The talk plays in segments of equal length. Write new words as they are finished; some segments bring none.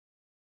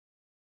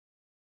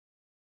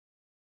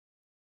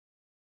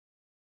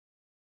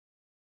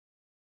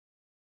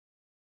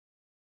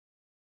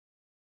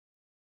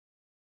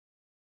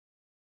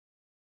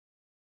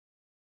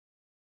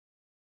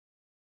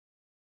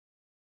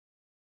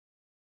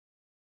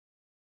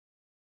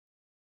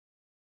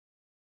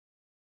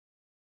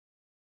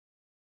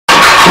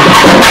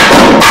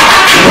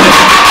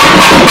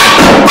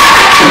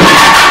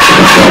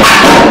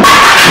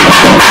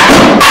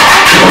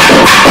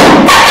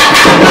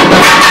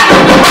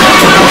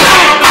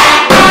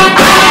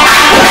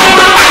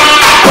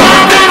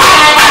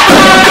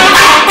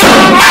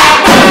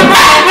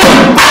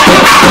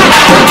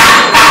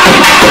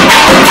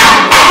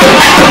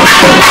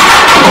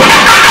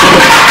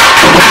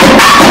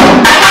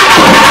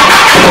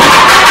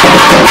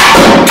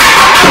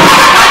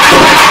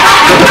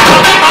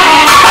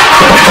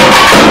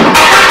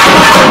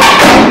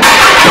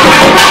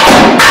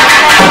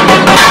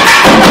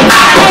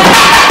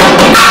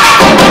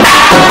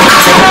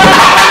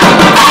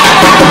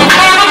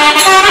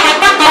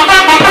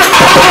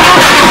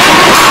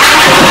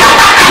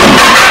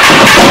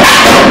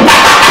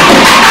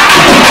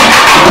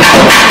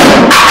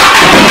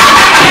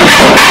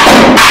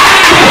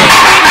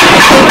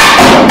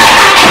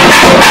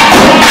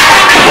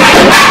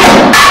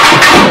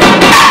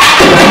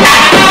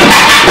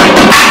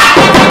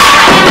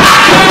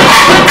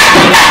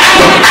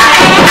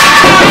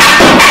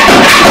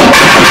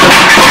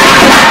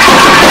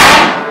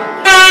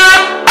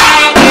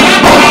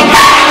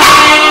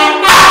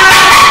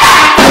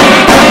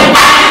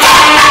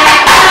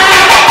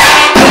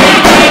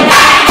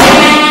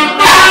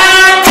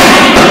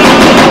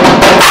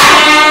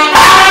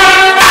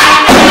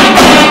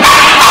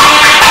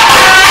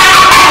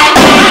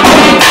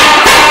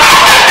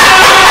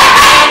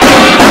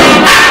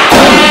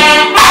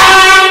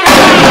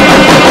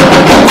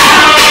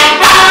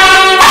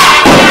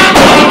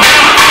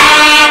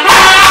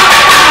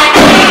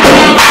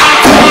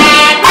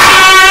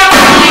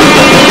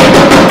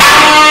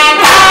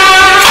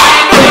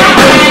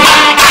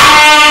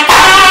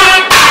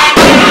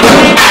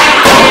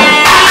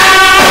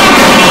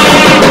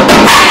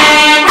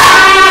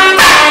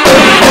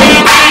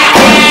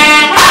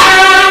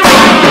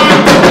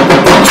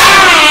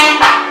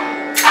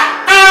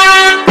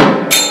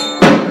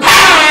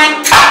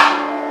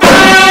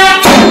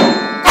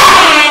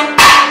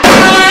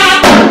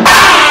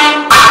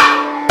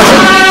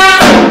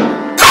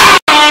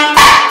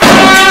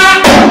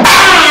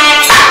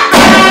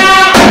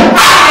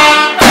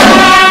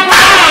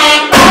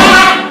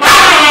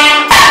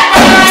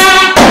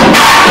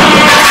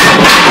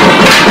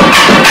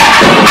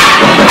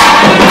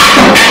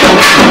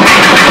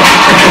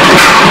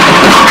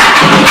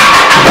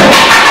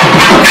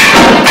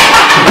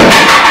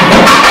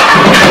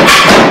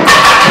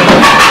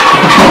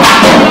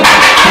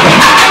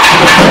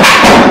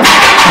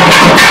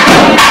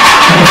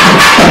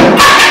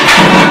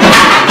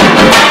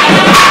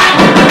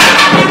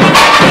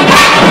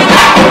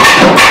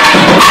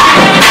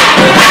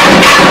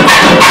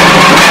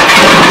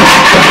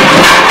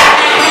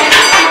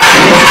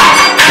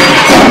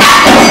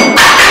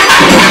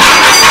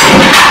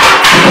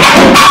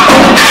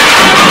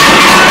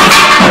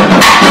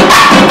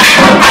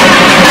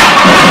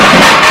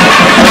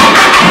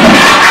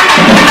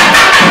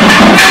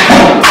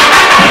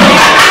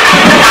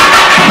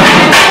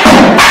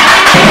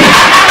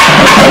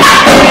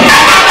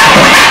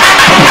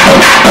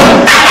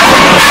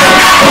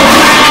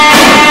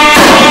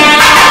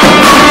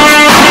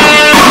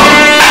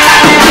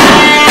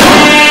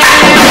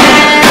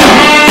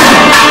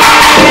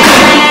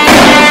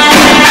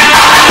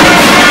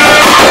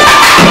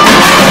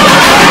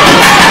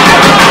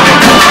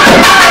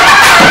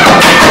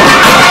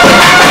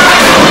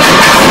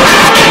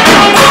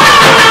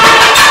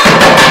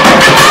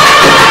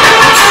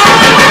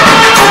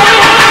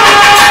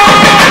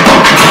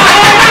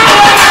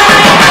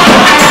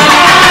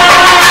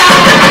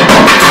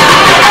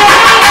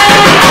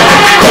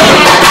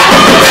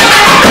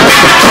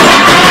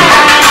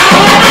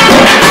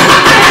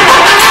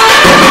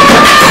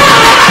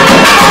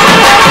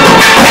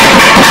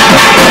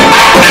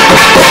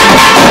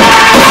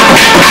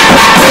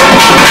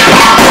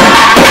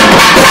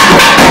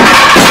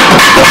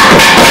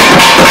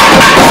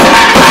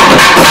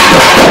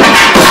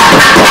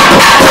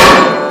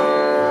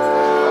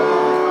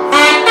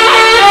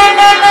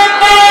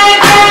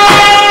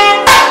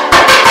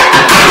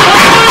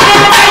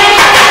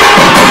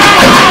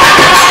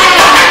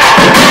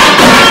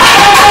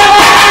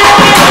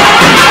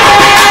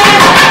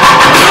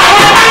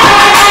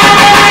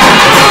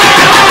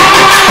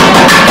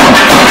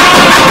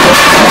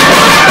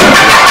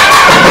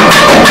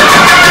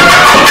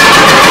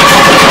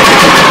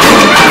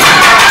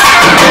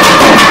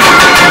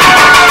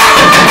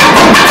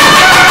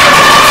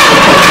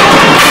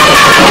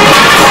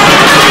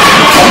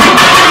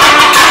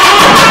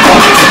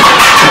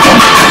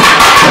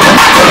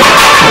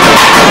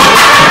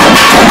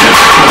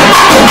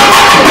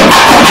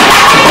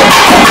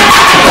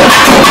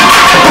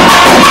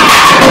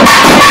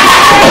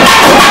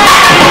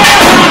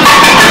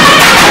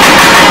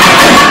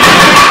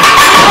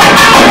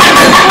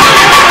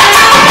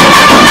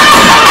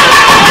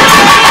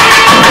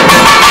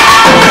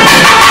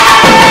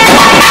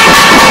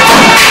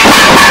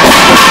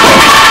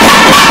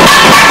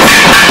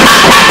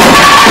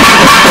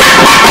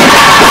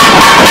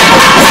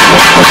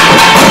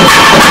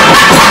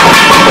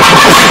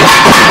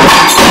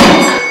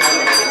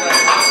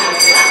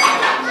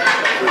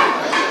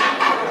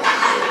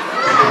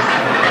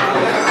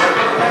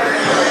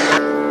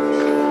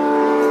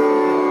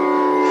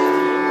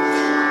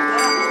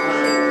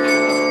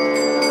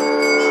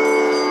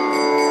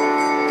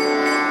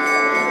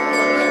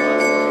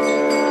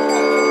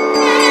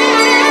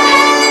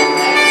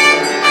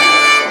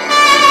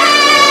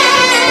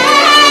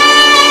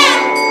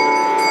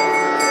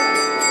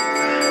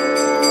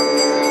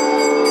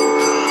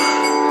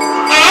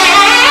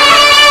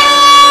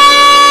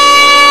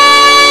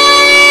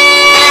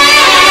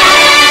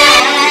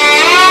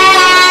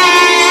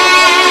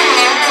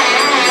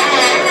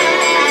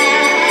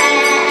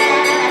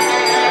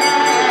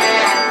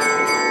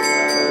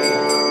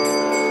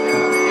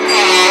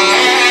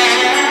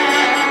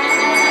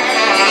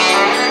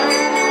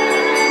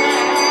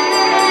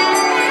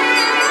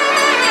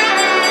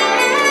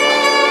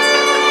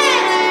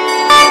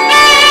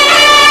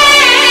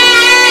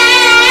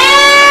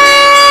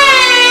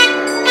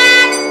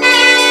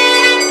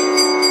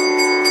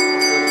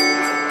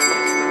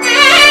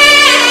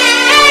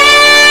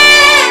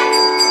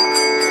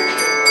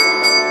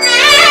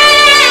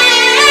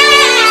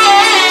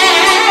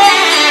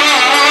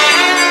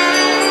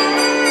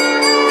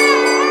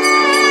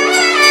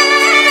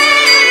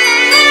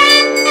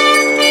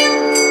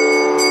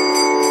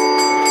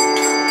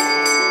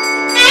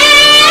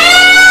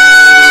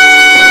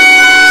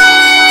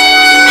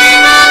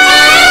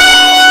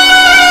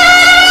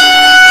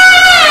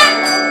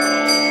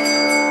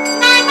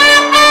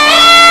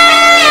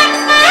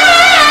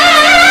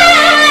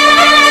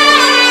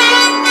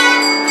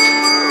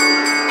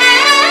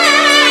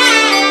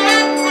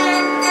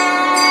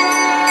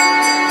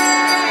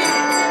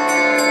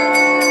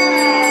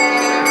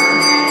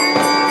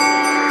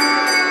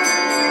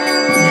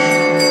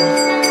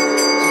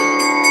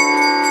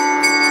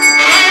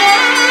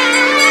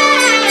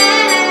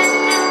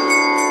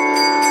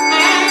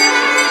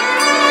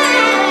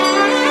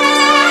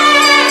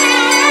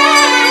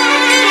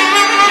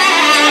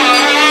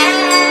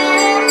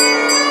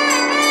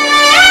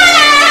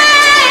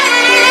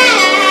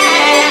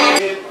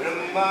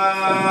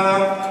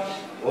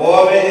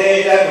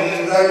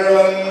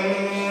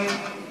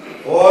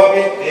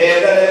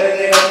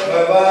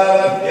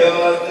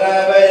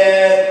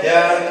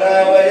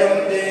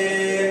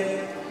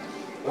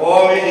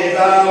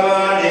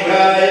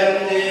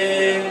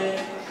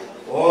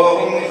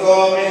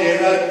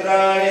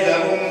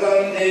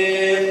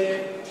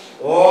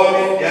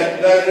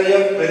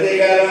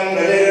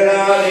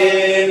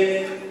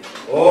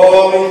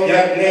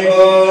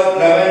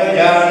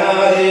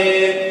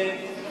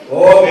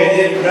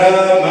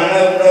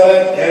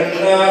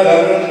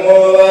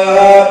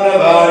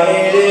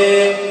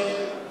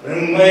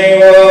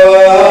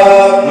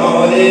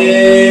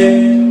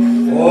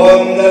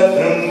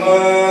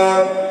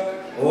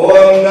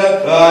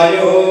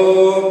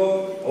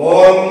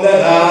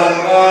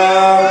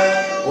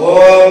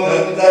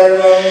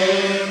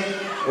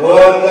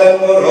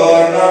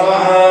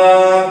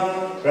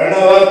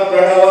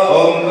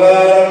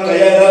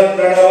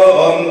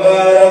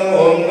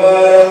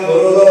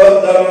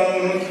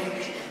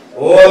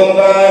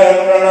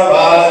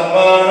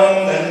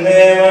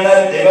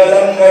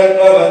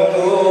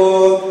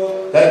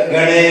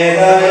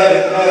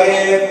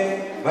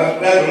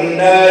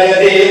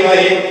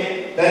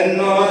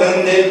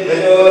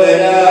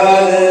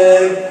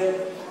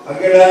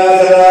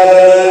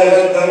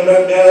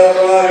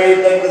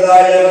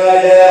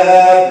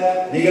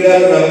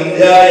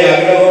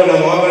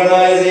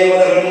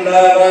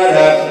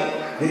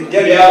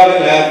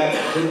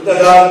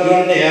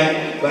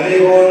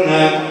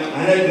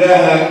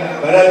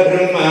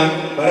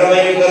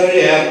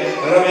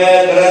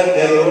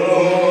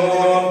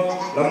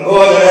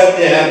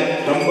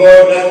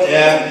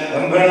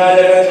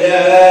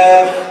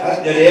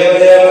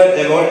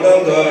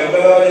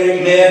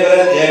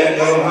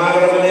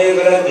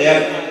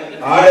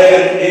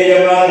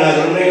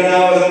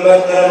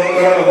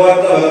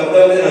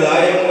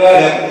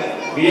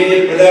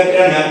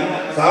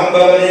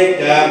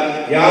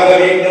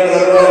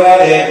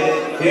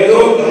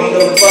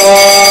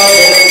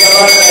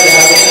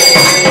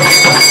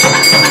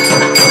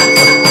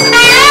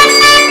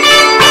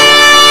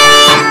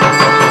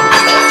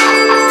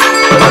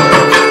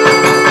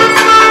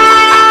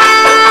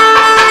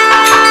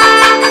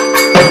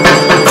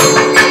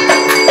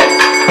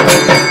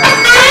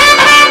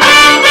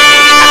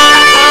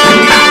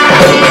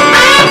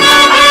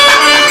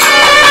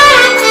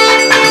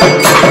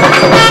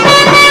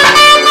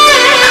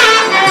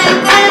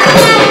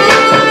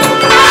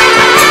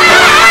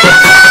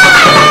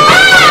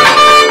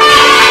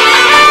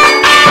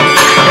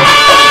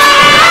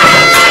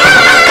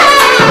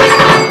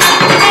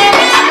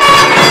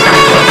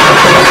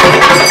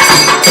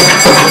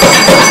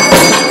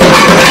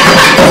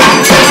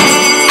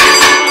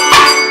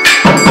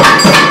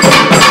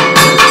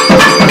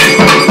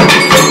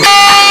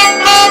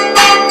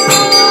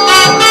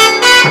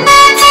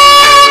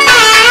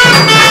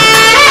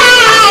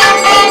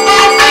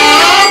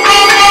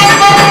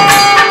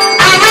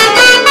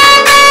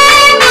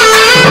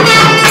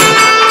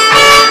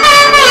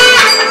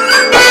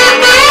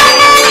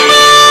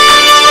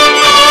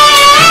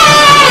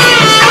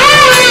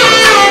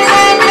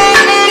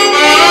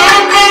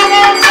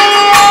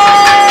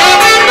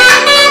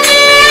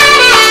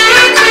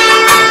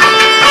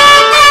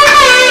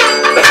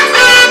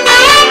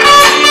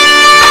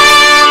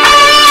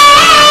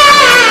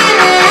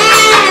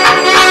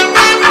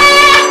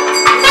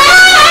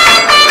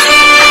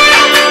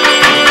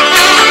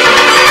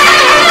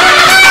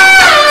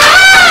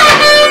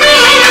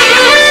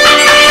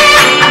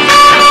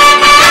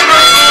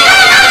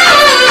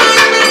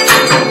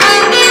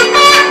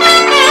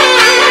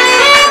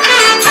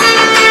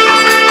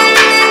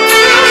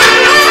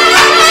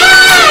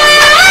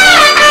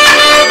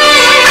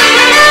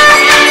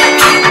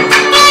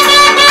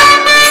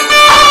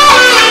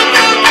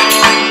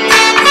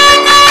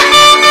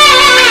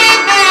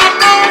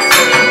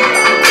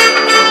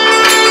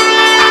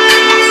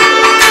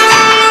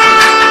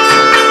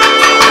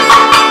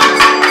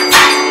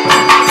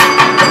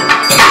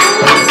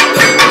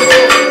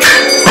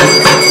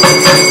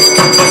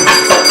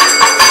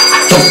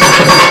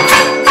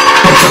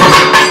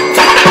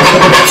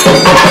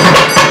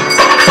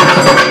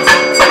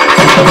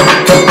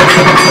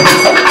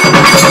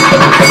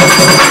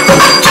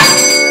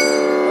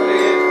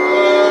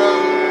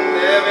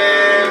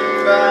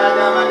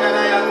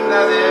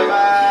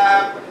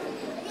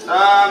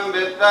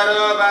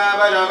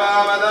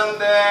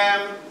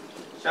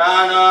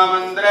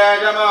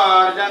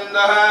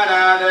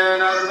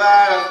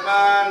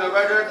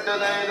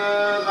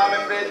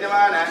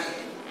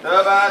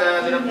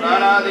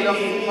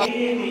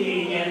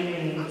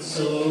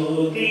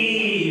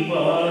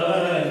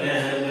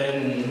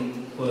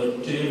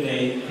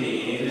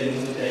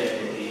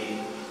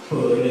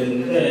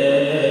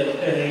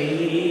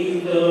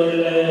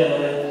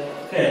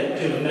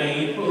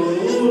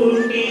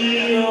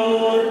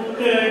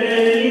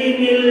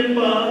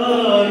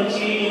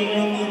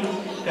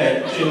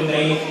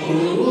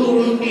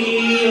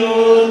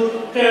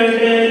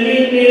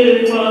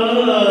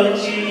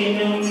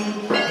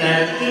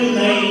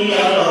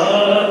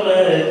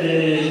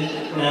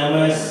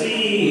Namah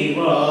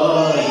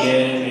Shivaya.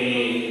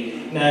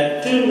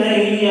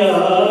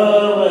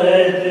 துணையாவது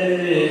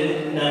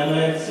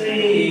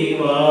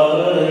நமசிவாயவே.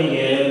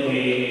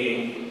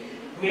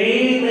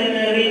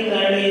 வேதனரை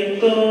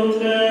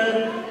தழைத்தோங்க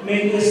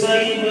மிகு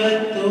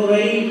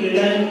சைவத்துறை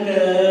விளங்க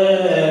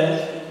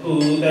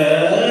பூத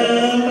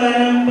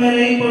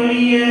பரம்பரை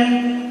பொழிய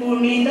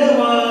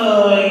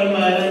புனிதவாய்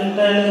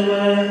மலர்ந்தழுவ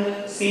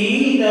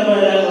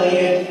சீதவள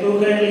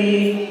வயற்குகளி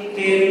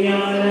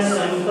திருஞான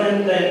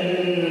Sampanthan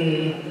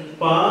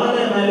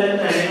பாதமல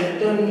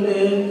தழைத்துண்டு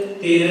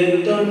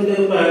திருத்தொண்டு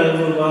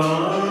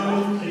பரவுவான்.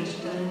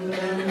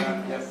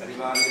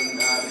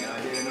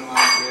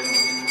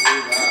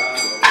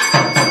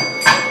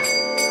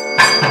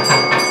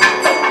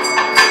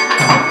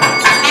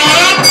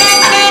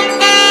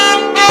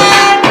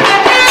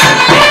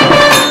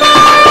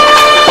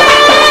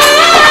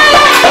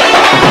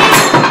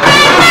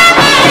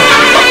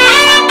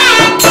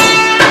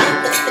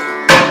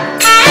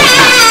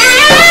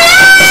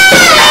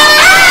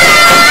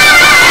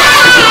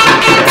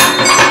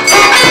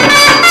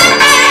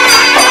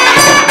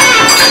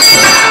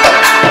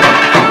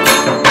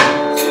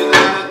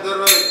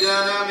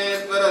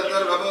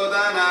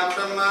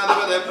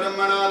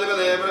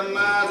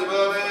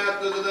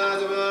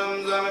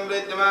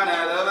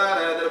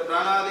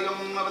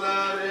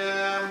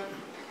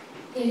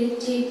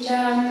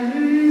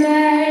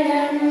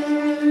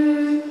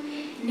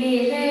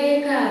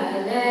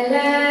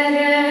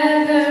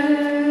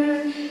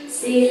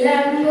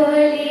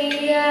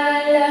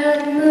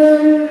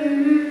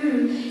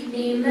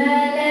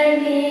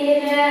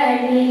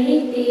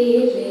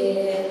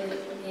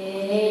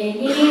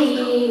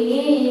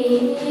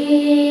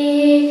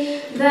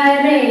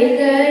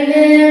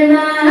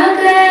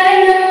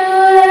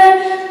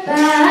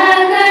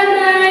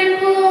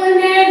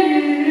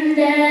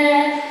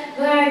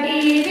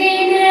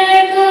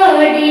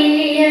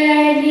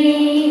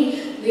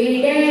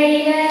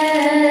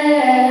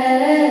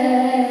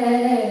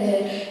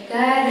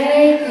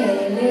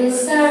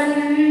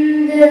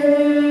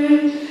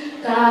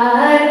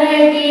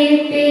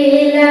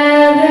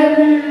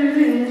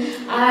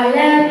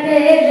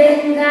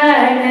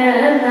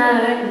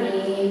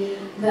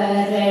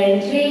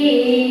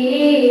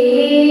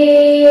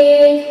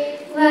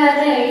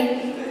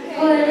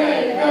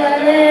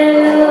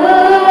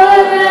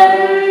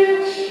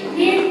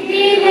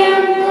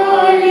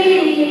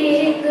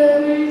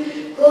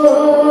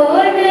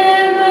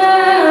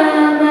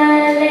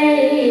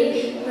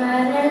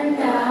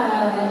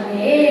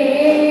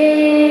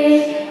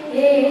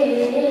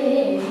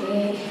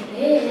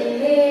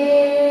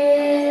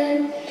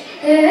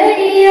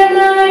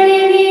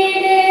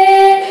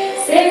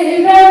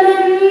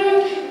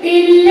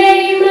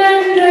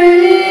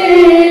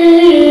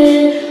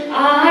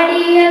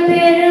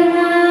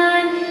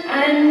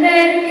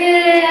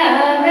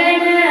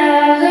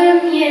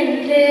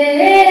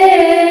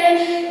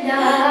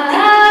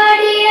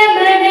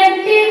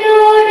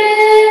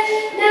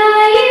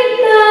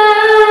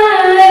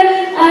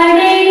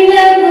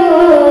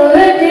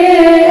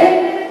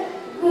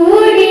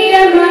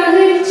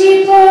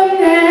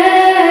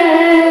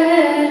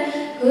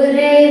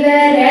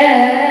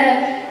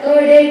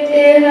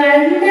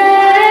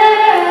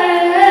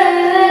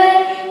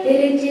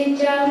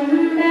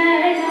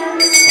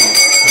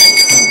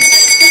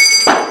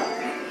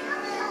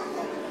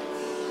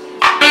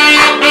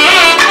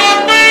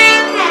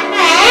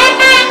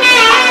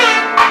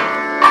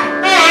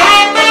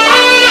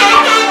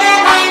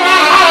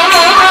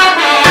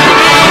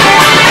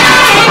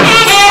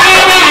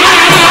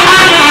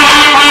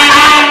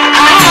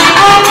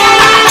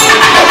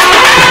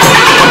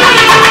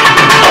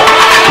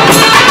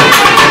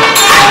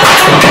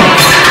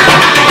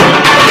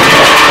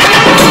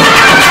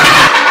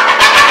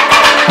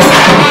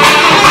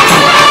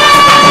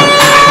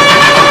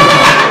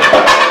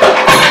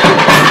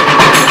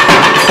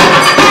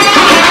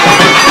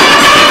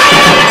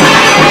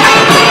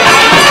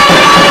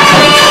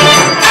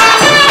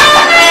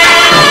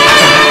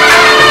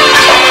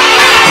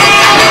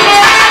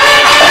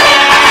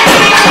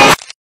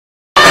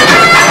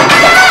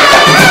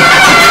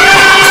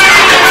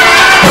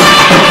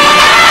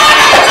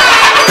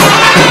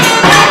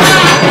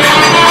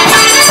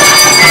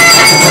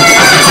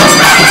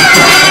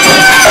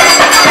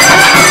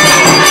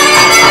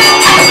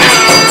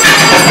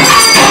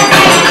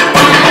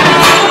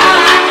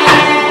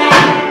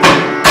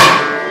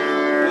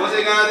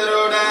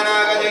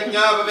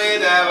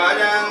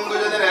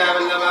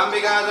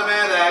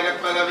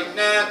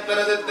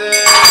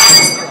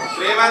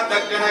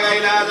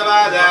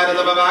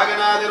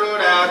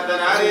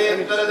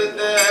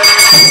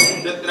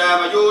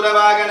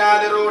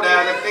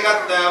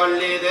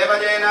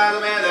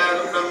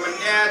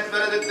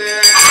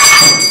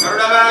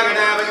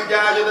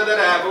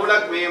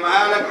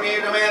 Maha Lakshmi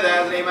Rameda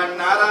Sriman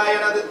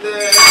Narayana Ditte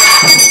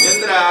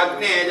Indra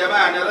इंद्राग्ने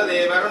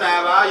जमानरदेवरुण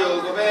वायु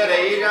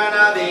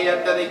कुबेरैषाणादि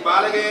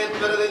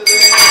यत्तदिक्पालकेत्वरदित्ते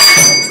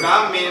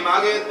ब्राह्मे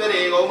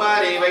मागेत्वरे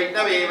कौमारे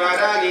वैष्णवे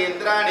वारागी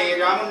इंद्राणे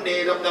चामुण्डे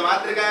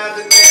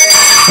सप्तमातृकादित्ते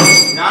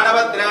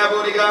ज्ञानभद्रा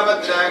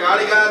पूरिकाभद्रा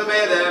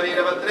कालिकासमेत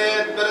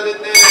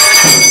वीरभद्रेत्वरदित्ते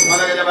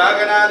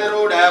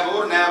मदगजभागनादिरूढ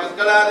पूर्ण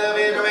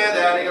पुष्कलादेवेशमेत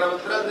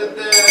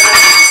निकरपुत्रदित्ते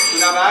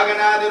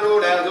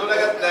सुनभागनादिरूढ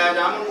शूलगत्त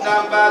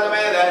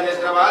चामुण्डाम्बासमेत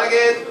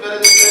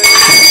चैत्रबालकेत्वरदित्ते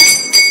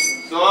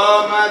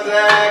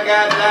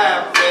सोमसगत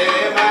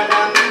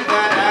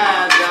प्रेमनन्दन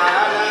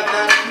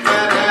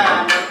जालतत्पर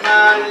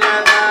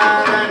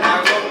मृणाल्यधारण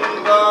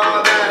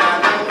कुम्भोदर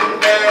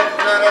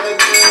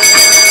नन्देश्वरदित्ते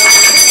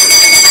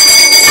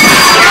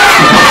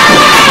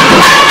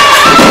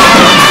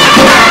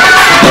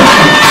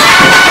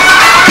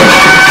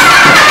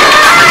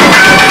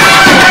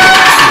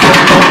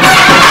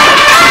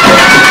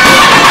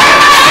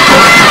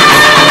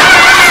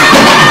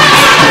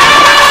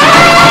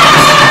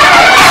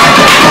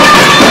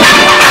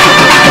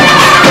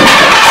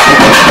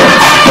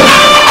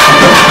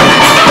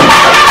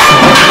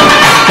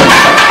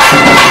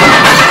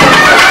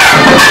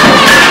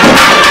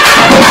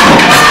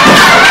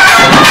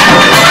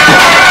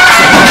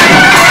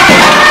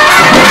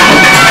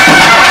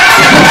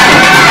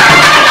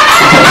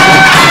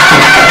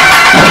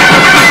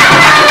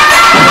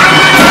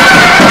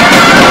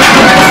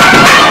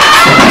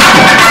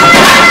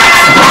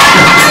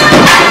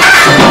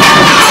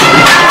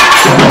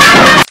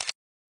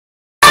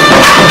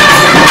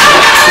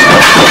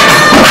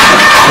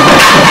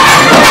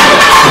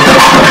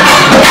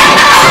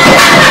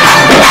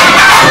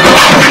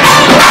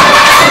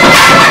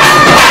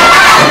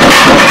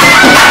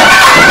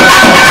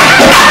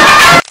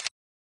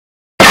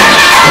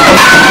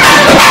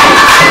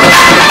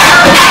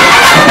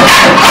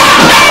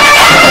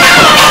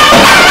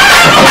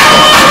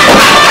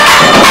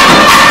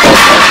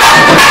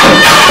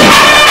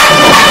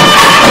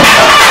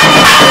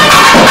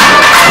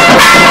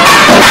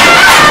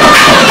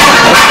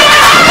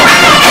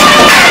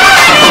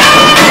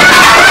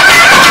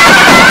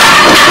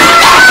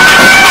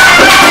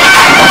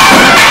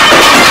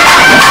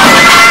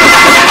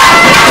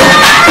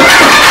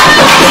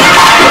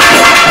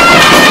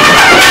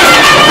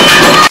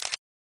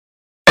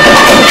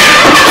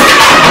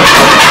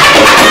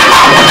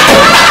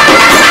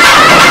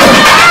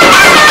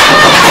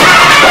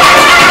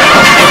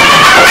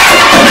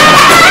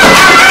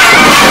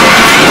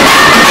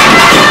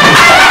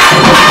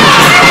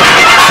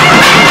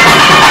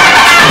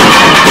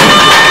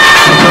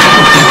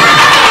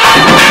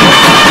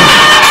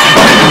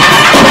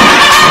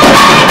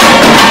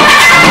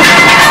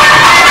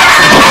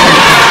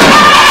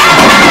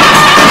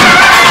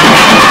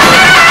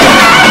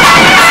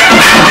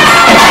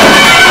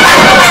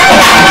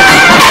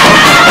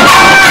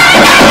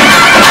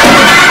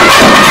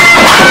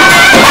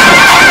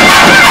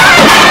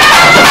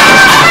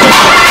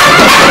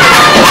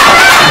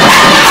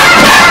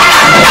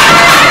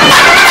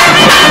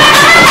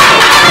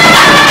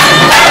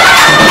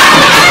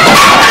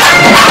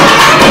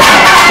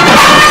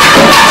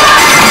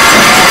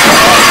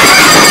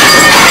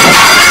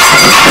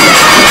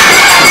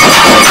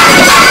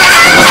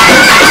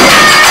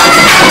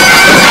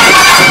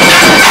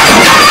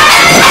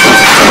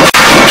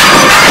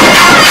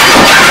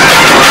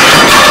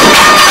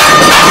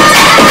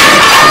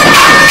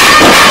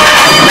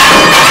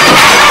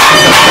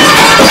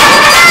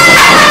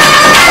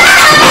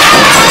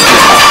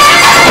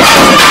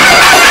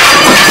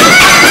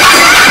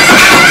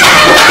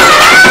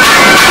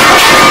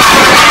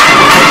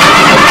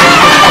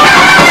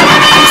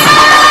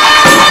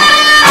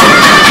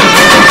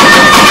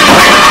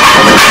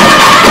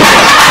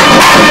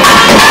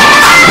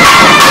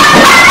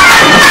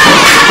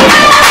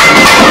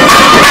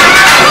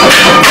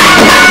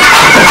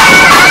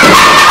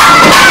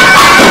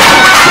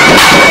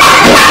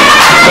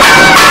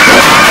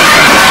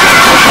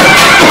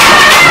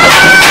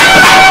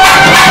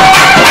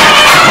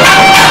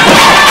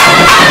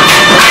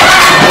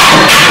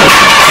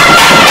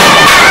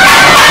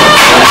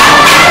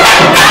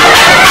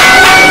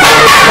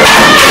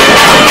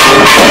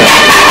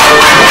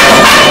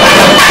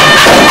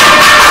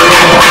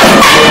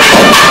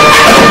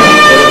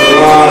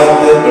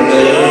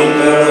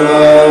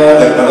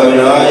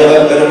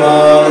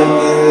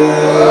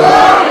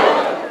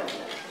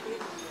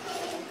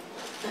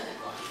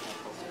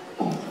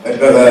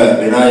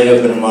விநாயக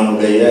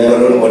பெருமானுடைய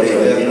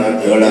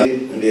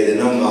இன்றைய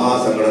தினம் மகா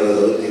சங்கடக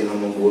சதுர்த்தி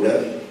தினமும் கூட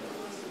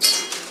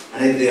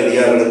அனைத்து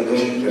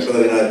அடியார்களுக்கும் சக்கர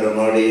விநாயகர்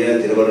பெருமானுடைய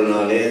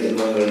திருவருளாலே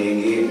துன்பங்கள்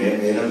நீங்கி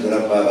மேலும்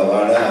சிறப்பாக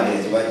வாழ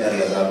அனைத்து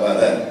சிவாச்சாரிய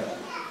சார்பாக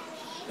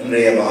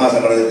இன்றைய மகா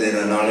சங்கடக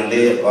தின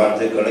நாளிலே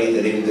வாழ்த்துக்களை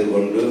தெரிவித்துக்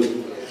கொண்டு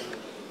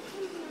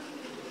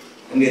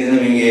இன்றைய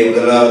தினம் இங்கே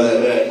முதலாவது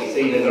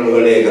இசை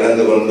நிகழ்வுகளை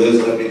கலந்து கொண்டு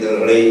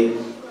சிறப்பித்தவர்களை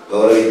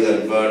கௌரவித்த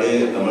ஏற்பாடு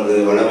நமது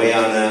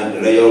வளமையான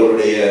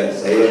இளையோருடைய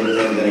சைவ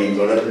சிந்தனை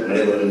தொடர்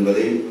நடைபெறும்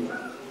என்பதை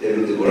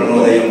தெரிவித்துக்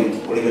கொள்ளும்.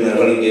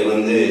 குடிவினர்கள் இங்கே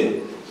வந்து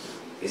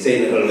இசை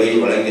நிகழ்வை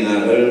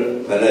வழங்கினார்கள்.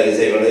 பல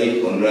இசைகளை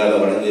ஒன்றாக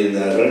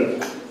வழங்கியிருந்தார்கள்.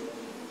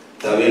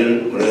 தவில்,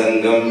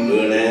 மிருதங்கம்,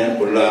 வீணை,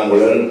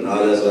 புல்லாங்குழல்,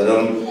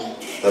 நாதஸ்வரம்,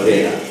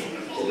 தபேலா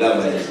எல்லாம்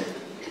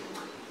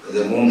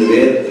இது 3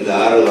 பேர் இந்த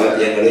 6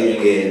 வாத்தியங்களையும்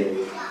இங்கே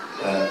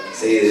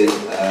செய்து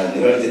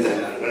நிகழ்த்தி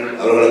தந்தார்கள்.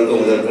 அவர்களுக்கு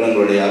முதற்க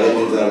எங்களுடைய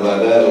அழைப்பின்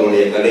சார்பாக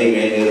அவருடைய கலை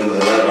மேன்மேலும்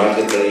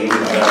வாழ்த்துக்களையும்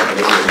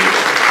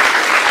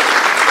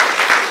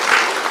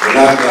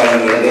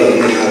விழாக்காலங்களுக்கு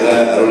அருமையாக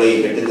அருளை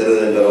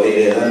பெற்றுத்தருவது என்ற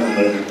வகையிலே தான்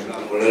நாங்கள்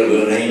குழல்,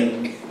 வீணை,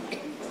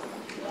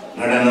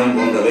 நடனம்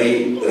போன்றவை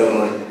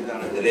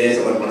பிறவனிடத்திலே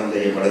சமர்ப்பணம்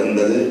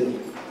செய்யப்படுகின்றது.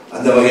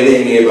 அந்த வகையிலே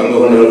இங்கே பங்கு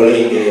கொண்டவர்களை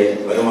இங்கே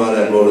வருமாறு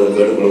அன்போடு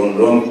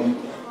கேட்டுக்கொள்கின்றோம்.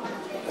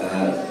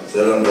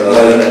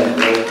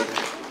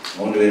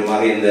 3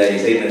 பேருமாக இந்த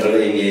இசை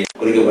நிகழ்வை இங்கே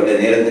குறிக்கப்பட்ட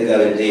நேரத்துக்கு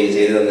அவற்றை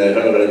செய்து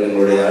வந்தார்கள். அவர்களுக்கு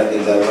எங்களுடைய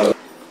அழைப்பின் சார்பாக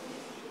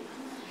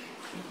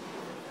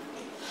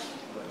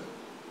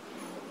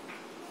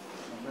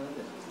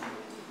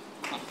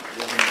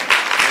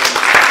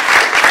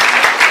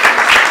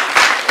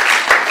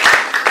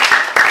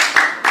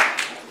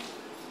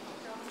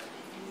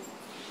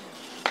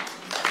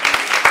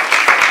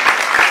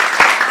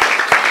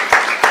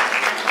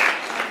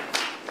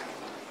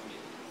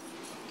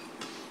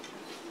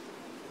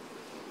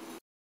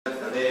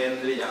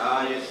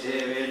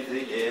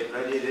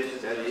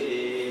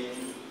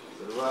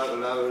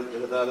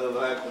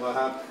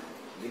Maha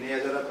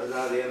Vinayagar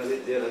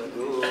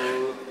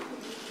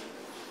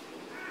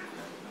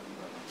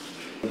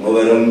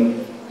மூவரும்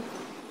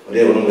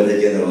ஒரே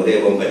குடும்பத்தைச் சேர்ந்த ஒரே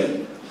கொம்பனி.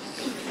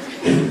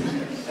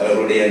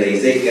 அவர்களுடைய அந்த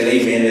இசைக்கலை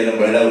மேன்மேலும்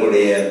வளர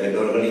அவர்களுடைய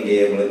பெற்றோர்கள் இங்கே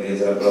உங்களுக்கு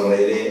சிறப்பான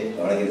முறையிலே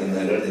வழங்கி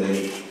தந்தார்கள்.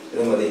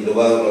 திருமதி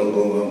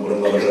குடும்பங்களுக்கும்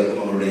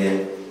அவருடைய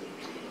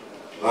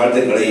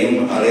வாழ்த்துக்களையும்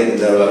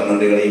ஆலயத்தின்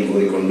நன்றிகளையும்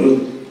கூறிக்கொண்டு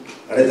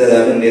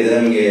அடுத்ததாக இன்றைய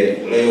தினம் இங்கே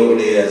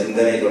இளையோருடைய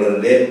சிந்தனை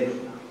தொடர்ந்தே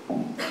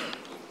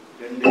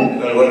 2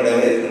 நிகழ்வுகள்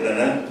நடைபெற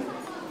இருக்கின்றன.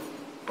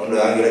 ஒன்று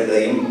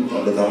ஆங்கிலத்திலையும்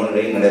ஒன்று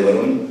தமிழிலையும்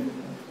நடைபெறும்.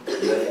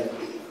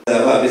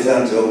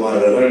 அபிசான் சிவகுமார்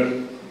அவர்கள்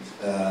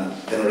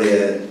தன்னுடைய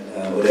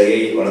உரையை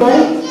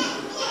வழங்குவார்.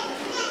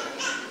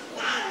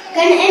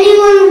 Can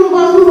anyone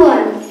remember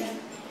one?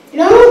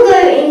 Long ago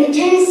in the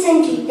 10th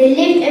century, there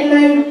lived a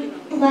man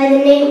by the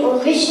name of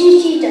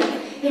Vinayagar,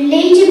 who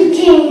later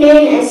became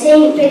known as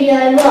Saint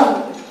Periyar.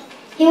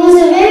 He was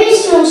a very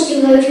staunch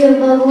devotee of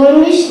Bhagavan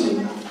Vishnu.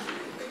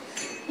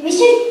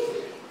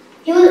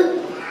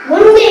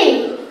 One day,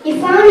 he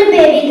found a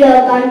baby girl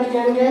buried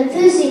under a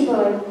tulsi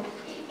pond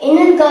in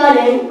a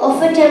garden of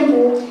a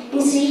temple in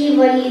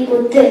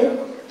Srivilliputturu,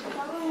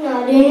 Tamil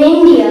Nadu in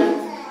India.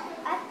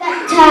 At that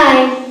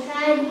time,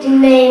 he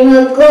named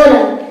her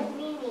Goda,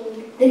 meaning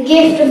the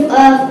gift of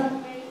earth,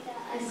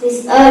 as his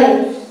own.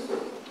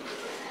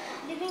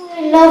 Living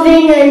a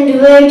loving and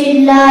devoted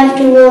life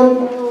toward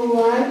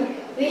Bhagavan,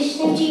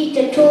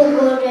 Vinayagar taught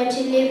Goda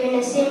to live in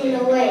a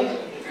similar way.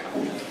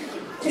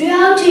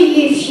 Throughout her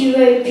youth, she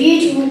wrote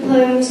beautiful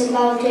poems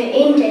about her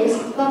intense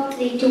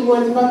bhakti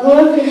towards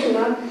Bhagavan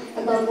Krishna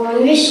and Bhagavan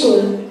Vishnu.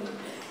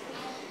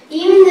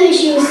 Even though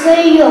she was so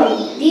young,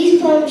 these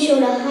poems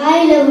showed a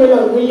high level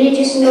of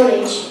religious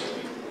knowledge.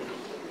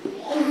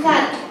 In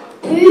fact,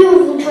 2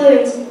 of the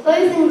poems,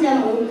 both in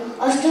Tamil,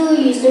 are still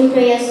used in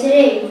prayers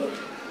today.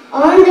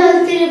 Andal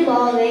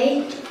Tirupavai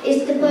is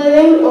the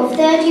poem of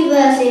 30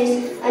 verses,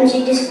 and she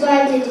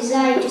describes the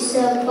desire to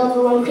serve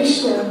Bhagavan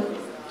Krishna.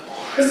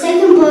 The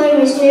second poem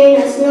is known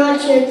as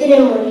Nacha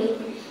Tirumali,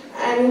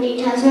 and it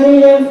has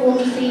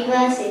 143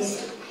 verses.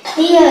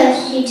 Here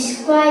she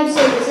describes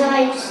her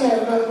desire to serve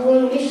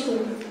Bhagavan Vishnu.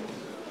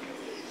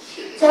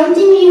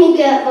 Something unique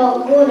about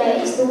Goda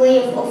is the way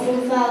of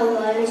offering flower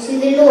garlands to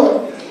the Lord.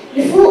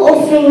 Before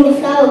offering the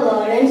flower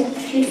garlands,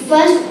 she would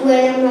first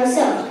wear them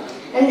herself,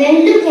 and then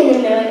look in the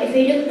mirror if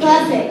they look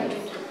perfect.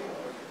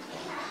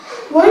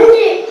 One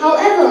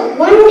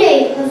day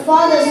her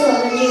father saw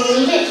her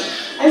doing this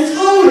and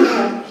scolded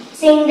her,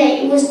 saying that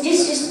it was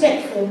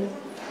disrespectful.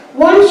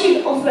 One should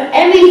offer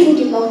everything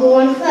to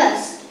Bhagavan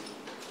first.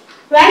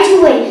 Right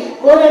away,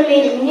 Goda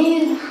made a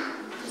new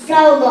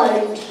flower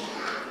garland.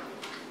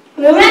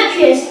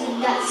 Miraculously,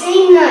 that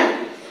same night,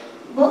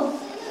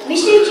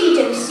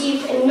 Vinayagar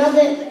received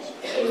another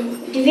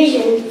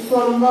division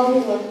from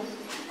Bhagavan.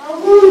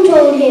 Bhagavan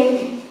told him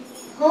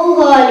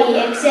wholeheartedly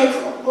accept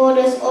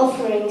Goda's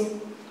offerings.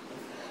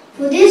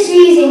 For this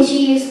reason,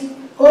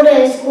 Goda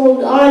is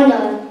called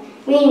Andal,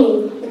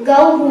 meaning the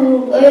girl who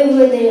ruled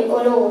over the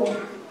Lord.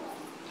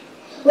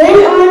 When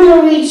Andal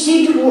reached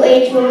suitable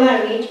age for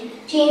marriage,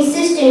 she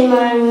insisted in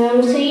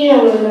marrying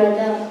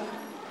Sriranganatha,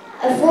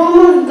 a form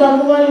of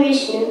Bhagavan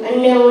Vishnu and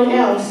no one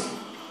else.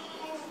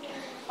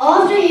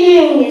 After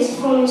hearing this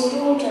from his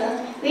daughter,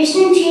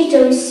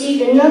 Vinayagar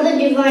received another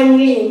divine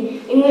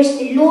vision in which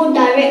the Lord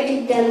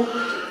directed them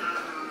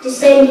to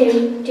send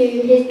him to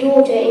his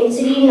daughter in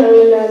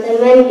Sriranganatha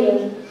Mandir.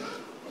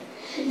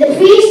 The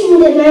priest in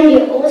the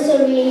Mandir also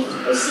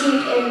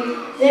received a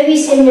very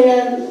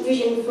similar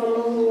vision from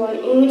Bhagavan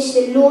in which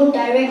the Lord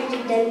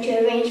directed them to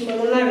arrange for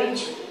the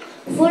marriage.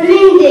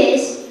 Following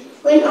this,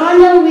 when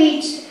Andal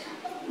reached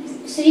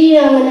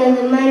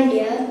Sriranganatha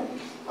Mandir,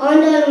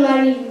 Andal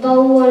married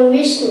Bahu and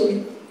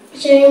Vishnu,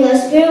 showing a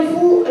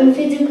spiritual and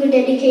physical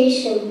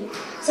dedication,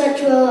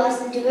 such well as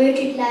the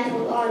devoted life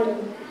of Andal.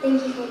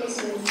 Thank you for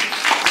listening.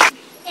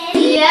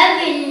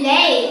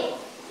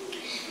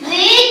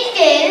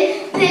 வீட்டில்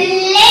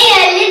பிள்ளை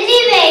எழுதி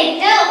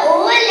வைத்த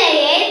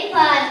ஓலையை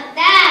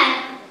பார்த்தார்.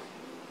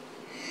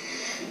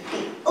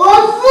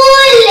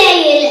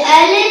 ஒவ்வோலையில்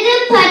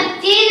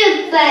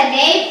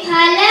எழுதப்பட்டிருப்பதை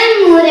பல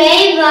முறை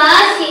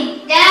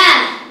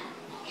வாசித்தார்.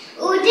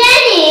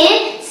 உடனே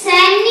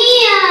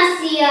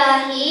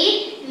சன்னியாசியாகி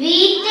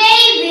வீட்டை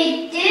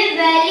விட்டு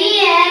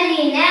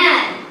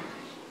வெளியேறினார்.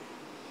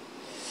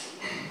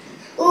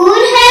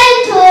 ஊர்கள்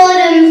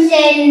தோறும்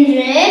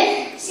சென்று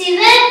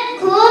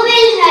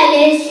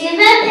கோவில்களில்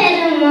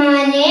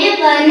சிவபெருமானே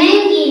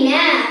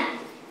வணங்கினார்.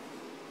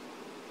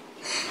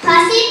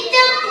 பசித்த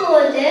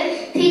போது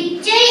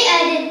பிச்சை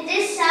எடுத்து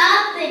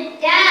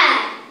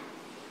சாப்பிட்டார்.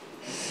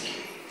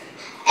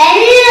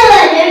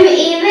 எல்லோரும்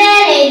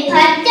இவரை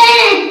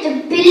பட்டணத்து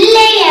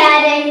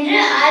பிள்ளையார் என்று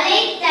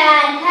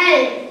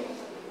அழைத்தார்கள்.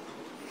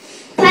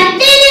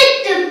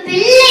 பட்டணத்து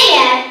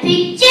பிள்ளையார்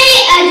பிச்சை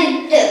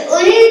எடுத்து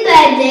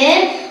உண்பது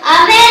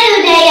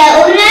அவருடைய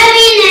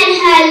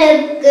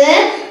உறவினர்களுக்கு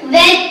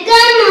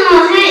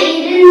வெட்கமாக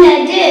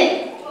இருந்தது.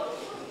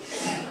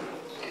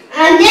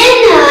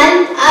 அதனால்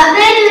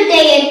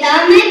அவருடைய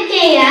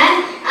தமக்கையார்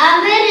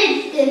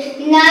அவருக்கு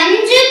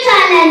நஞ்சு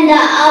கலந்த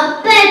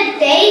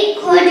அப்பத்தை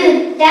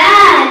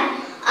கொடுத்தார்.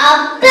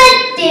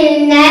 அப்பத்தில்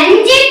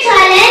நஞ்சு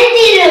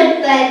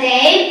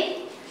கலந்திருப்பதை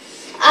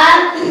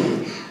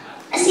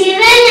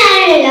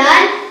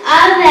சிவனருளால்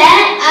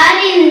அவர்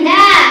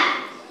அறிந்தார்.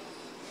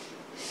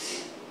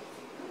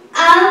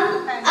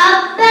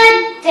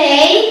 அப்பத்தை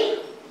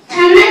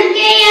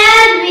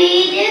தமக்கையார்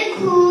வீடு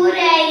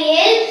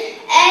கூரையில்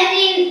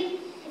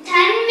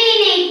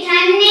தன்வினை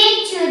தன்னை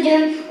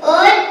சுடும்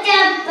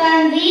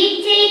ஓட்டப்பம்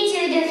வீட்டை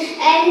சுடும்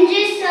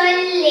என்று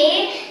சொல்லி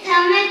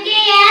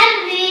தமக்கையார்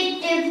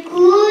வீட்டு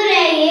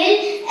கூரையில்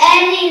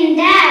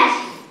எறிந்தார்.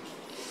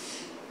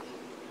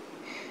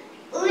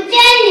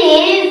 உடனே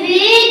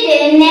வீடு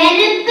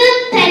நெருப்பு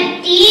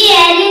பற்றி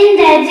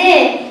எரிந்தது.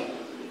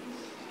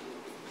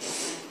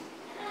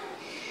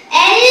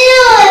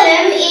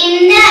 எல்லோரும்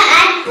இந்த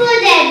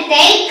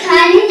அற்புதத்தை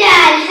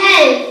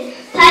கண்டார்கள்.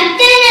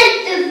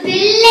 பட்டணத்து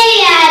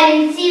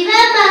பிள்ளையாரின்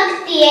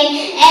சிவபக்தியை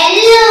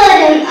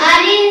எல்லோரும்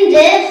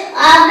அறிந்து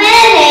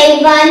அவரை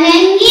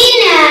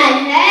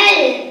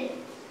வணங்கினார்கள்.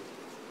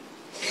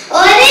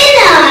 ஒரு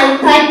நாள்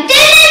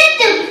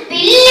பட்டணத்து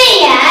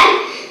பிள்ளையார்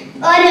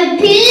ஒரு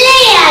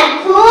பிள்ளையார்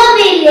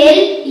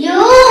கோவிலில்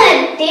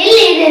யோகத்தில்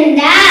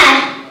இருந்தார்.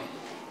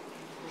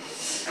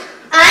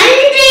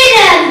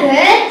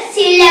 அன்றிரவு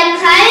சில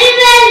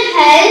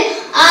கள்வர்கள்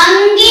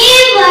அங்கே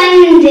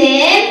வந்து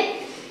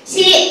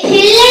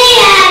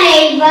பிள்ளையாரை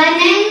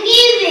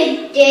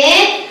வணங்கிவிட்டு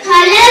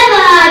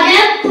களவாட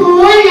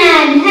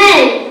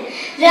போனார்கள்.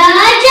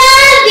 ராஜா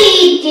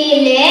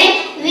வீட்டிலே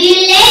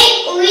விலை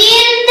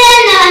உயர்ந்த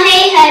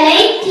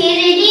நகைகளை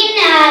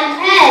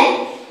திருடினார்கள்.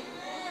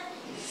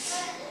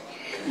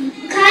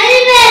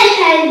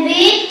 கள்வர்கள்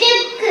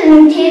வீட்டுக்கு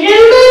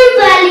திரும்பும்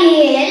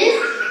வழியில்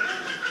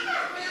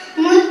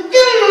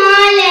முத்து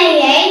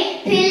மாலையை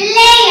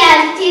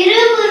பிள்ளையார்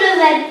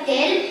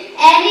திருவுருவத்தில்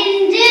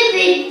எறிந்து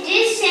விட்டு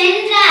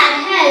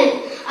சென்றார்கள்.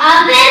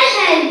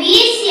 அவர்கள்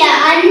வீசிய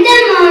அந்த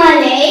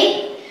மாலை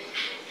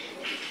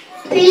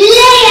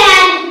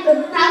பிள்ளையாருக்கு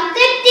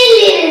பக்கத்தில்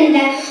இருந்த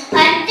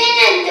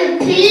பட்டணத்து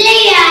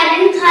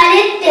பிள்ளையாரின்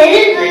கழுத்தில்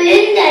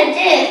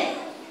விழுந்தது.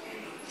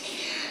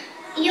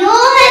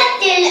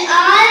 யோகத்தில்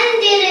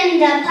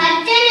ஆழ்ந்திருந்த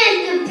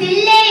பட்டணத்து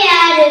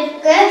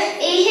பிள்ளையாருக்கு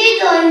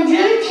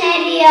இகொன்றும்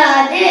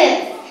தெரியாது.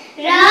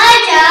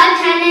 ராஜா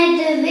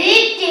தனது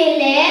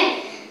வீட்டிலே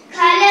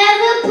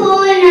களவு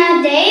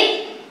போனதை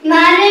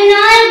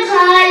மறுநாள்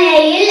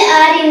காலையில்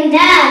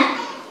அறிந்தார்.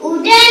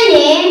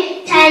 உடனே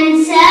தன்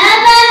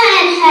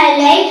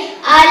சேவகர்களை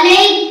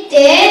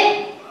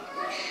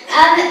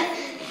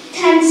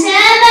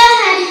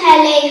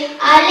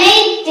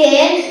அழைத்து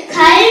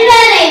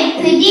கள்வரை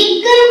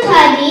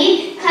பிடிக்கும்படி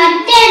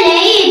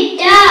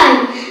கட்டளையிட்டான்.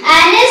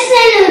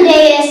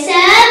 அரசனுடைய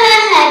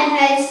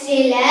சேவகர்கள்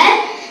சிலர்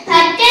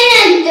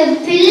பட்டணத்து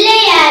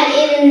பிள்ளையார்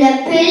இருந்த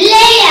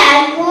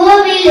பிள்ளையார்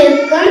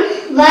கோவிலுக்கும்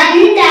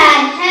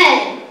வந்தார்கள்.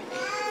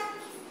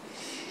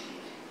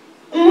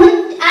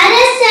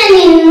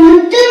 அரசனின்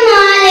முத்து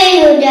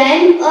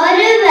மாலையுடன்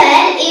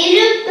ஒருவர்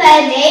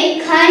இருப்பதை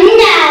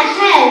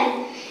கண்டார்கள்.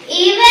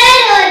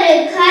 இவர் ஒரு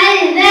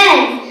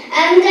கள்வன்.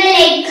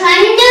 எங்களை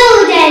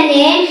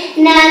கண்டவுடனே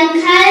நான்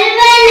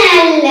கள்வன்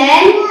அல்ல,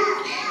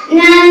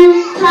 நான்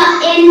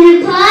என்று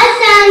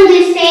பாசாங்கு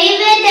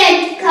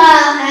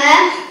செய்வதற்காக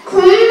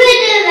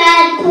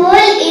கும்பிடுவார்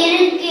போல்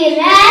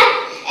இருக்கிறார்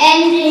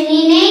என்று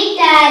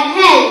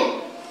நினைத்தார்கள்.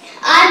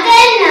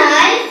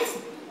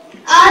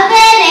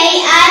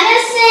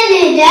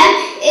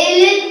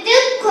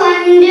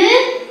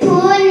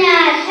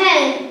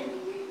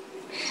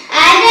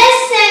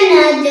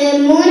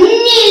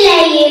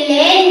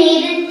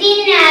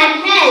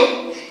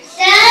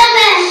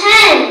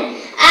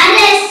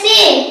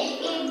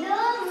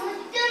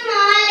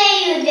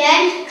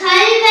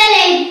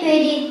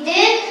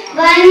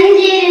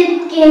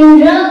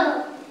 இருக்கின்றோம்.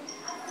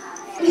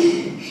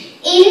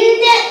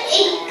 இந்த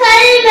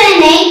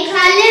இக்கல்வனை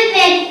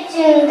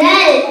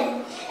கழுவெற்றுங்கள்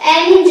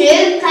என்று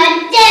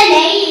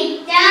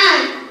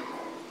கட்டளையிட்டான்.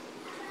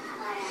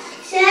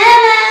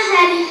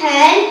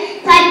 சேவகர்கள்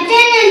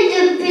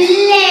பட்டணத்து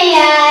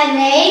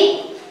பிள்ளையாரை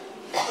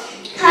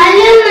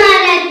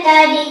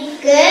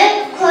கழுமரத்தடிக்கு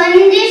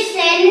கொண்டு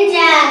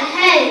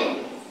சென்றார்கள்.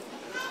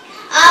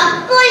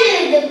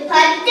 அப்பொழுது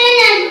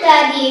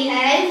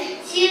பட்டணத்தடிகள்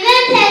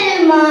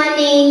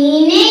சிவபெருமானை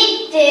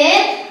நினைத்து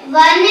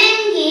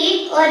வணங்கி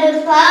ஒரு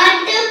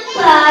பாட்டு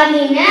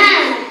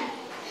பாடினார்.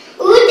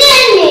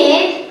 உடனே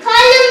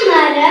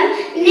கழுமரம்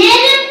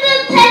நெருப்பு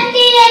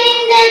பற்றி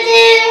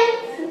எரிந்தது.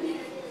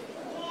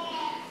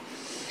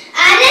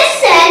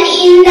 அரசன்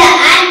இந்த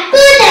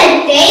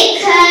அற்புதத்தை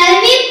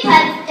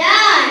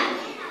கேள்விப்பட்டான்.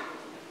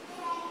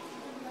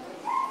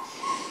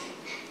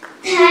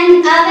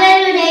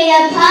 அவருடைய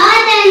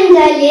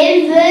பாதங்களில்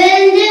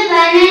விழுந்து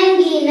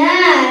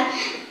வணங்கினார்.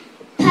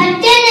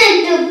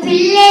 பட்டணத்து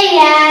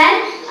பிள்ளையார்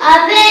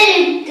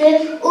அவருக்கு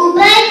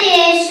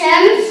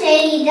உபதேசம்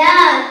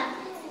செய்தார்.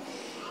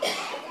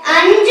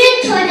 அன்று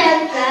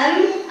தொடக்கம்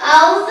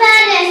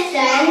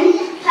அவ்வரசன்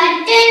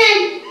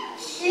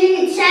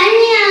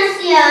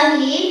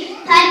சன்னியாசியாகி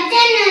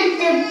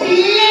பட்டணத்து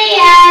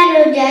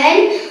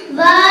பிள்ளையாருடன்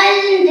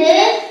வாழ்ந்து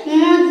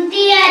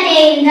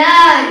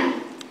முக்தியடைந்தான்.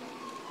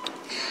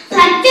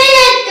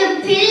 பட்டணத்து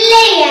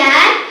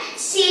பிள்ளையார்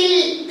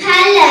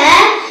பல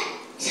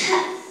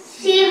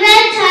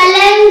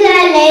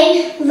சிவத்தலங்களை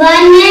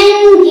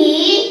வணங்கி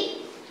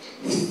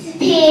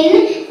பின்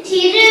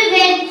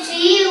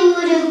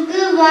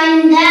திருவெற்றியூருக்கு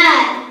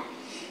வந்தார்.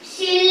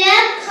 சில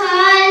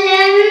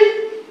காலங்கள்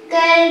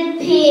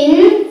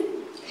பின்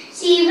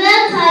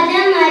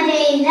சிவபதம்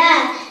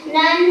அடைந்தார்.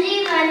 நன்றி,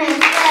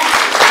 வணக்கம்.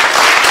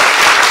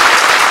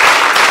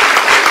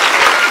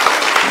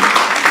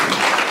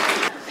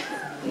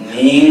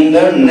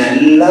 நீங்கள்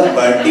நல்ல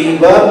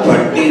படிவா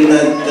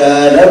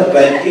பட்டினத்தார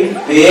பற்றி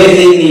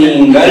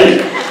பேசினீங்கள்.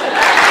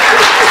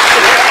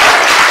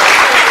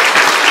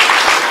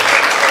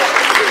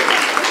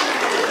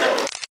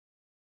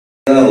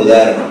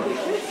 உதாரணம்,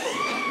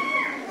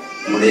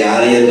 நம்முடைய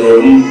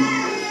ஆலயத்தோடும்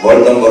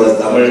வால்தம்பௌ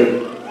தமிழ்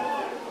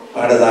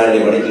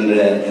பாடசாலையில் படிக்கின்ற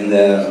இந்த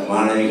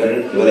மாணவிகள்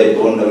இவரை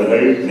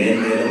போன்றவர்கள்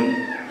மேன்மேலும்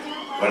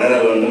வளர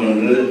வேண்டும்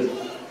என்று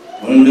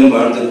மீண்டும்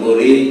வாழ்த்து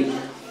கூறி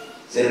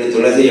செல்வி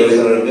துளசி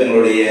யோசனருக்கு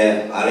எங்களுடைய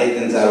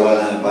ஆலயத்தின்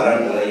சார்பான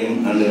பாராட்டுகளையும்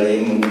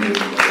நன்றிகளையும்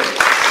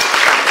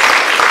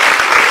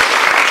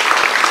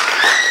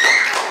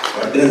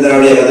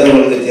பட்டினத்தாருடைய கதை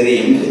உங்களுக்கு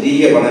தெரியும்.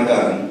 பெரிய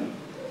பணக்காரன்,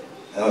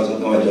 அதான்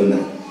சுத்தமாக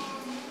சொன்னேன்.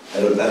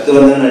 அது ஒரு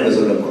தத்துவம் தான் நான்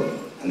சொல்ல போகிறேன்.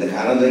 அந்த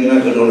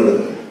காலத்துலாம் கேட்டு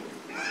இருக்கிறேன்.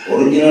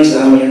 ஒரிஜினல்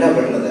சாமின்னா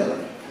பட்டினத்தார்.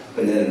 இப்போ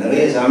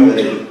நிறைய சாமி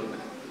வருது.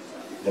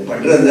 இந்த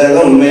பட்டினத்தார்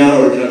தான் உண்மையான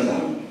ஒரிஜினல்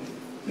சாமி.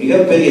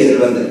 மிகப்பெரிய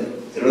செல்வந்தர்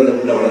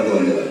வளர்ந்து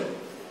வந்தவர்.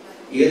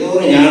 ஏதோ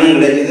ஒரு ஞானம்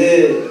கிடைச்சது,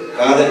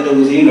 காதட்ட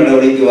ஊசியும்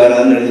கடவுளைக்கு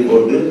வராதுன்னு எழுதி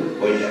போட்டு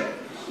போயிட்டார்.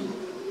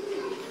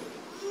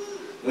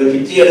 இவர்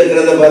பிச்சை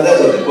எடுக்கிறத பார்த்தா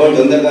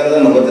சொந்தக்காரர்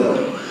தான்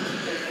நம்பத்துறோம்.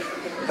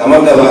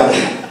 தமக்க பார்த்து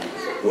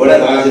இவ்வளோ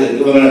காசு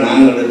இருக்கு, இவங்களை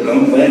நாங்கள்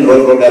எடுக்கிறோம்,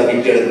 ரோட்டா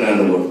பிச்சை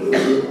எடுக்கிறான்னு போட்டு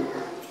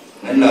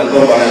நல்ல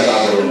அப்பம் பாட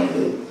சாப்பிடுவோம்.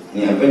 நீ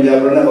அப்பம்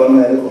சாப்பிடனா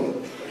குழந்தை இருக்கும்.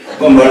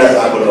 அப்பம் பாட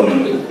சாப்பிடுவோம்.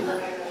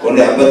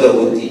 கொண்டு அப்பத்தை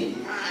ஊற்றி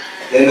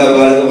தேங்காய்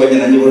பாலுக்கு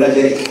கொஞ்சம் நஞ்சு போட்டா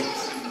சரி.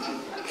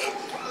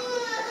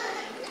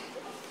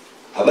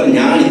 அவர்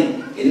ஞானி.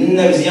 என்ன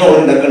விஷயம்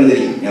ஒரு டக்குன்னு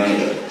தெரியும்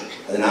ஞானிகள்.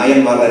 அது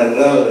நாயன்மார்கள்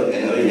இருக்கிற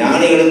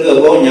ஞானிகளுக்கு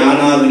அப்போ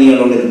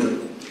ஞானாபினிகள் ஒன்று இருக்கு.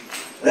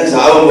 அதான்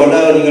சாபம்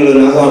போட்டால்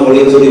நீங்கள் நாசமா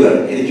போலிய சொல்லிடுவார்,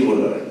 எரிச்சு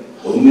போடுவார்.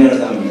 உண்மையான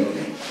சாமி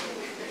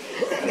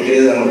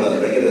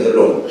கிடைக்கிறத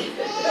சொல்லுவோம்.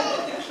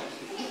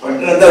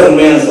 பட்டினத்தான்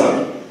உண்மையான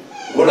சாமி.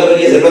 இவ்வளோ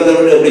பெரிய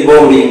செல்வந்தரோடு எப்படி போக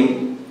முடியும்?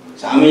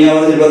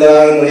 சாமியாவது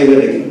செல்வந்தராக நிறைய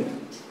பேர் இருக்கணும்.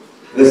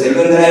 இவர்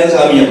செல்வந்தராக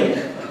சாமியா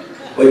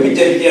போய்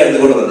பிச்சை எடுத்து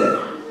கொண்டு வந்தார்.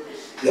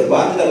 இதை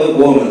பார்த்துட்டு போய்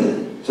போக வந்தது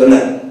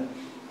சொன்னார்.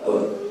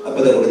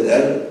 அப்பத்தை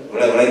கொடுத்தார்,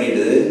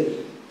 வழங்கிட்டது,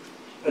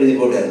 எழுதி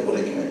போட்டார்.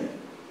 குறைக்குங்க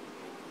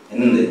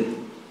என்னது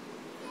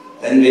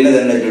தன் வீண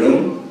தன்னை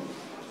சுடும்,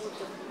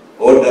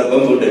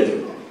 ஓட்டப்பம் சுட்டு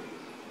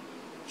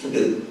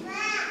சுட்டுது.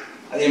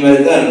 அதே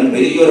மாதிரி தான்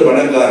பெரிய ஒரு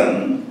பணக்காரன்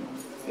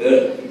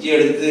பிச்சை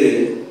எடுத்து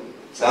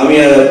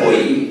சாமியார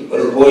போய்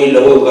ஒரு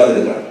கோயிலில் போய்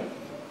உட்கார்ந்துருக்கான்.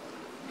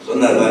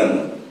 சொன்னார் பாருங்க,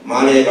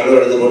 மாலையை கடவுள்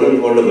எடுத்து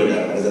கொண்டு கொண்டு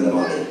போயிட்டார் அரசந்த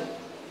மாலை.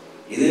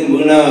 இது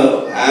வீணா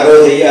யாரோ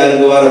செய்ய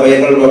யாருக்கு வர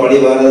பயிர்கள் படி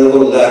வர்றதுக்கு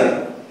ஒரு உதாரணம்.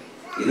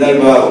 இதான்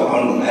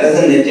அவன்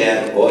அரசன்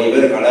நினைச்சார், ஓ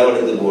இவர் கடவுள்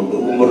எடுத்து போட்டு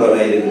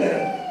கும்பிடுறவராக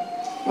இருக்கிறார்,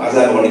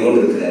 மாசாக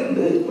பண்ணிக்கொண்டு இருக்கிறார்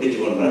என்று பிடிச்சு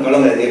கொண்டு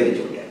களங்கரத்தையே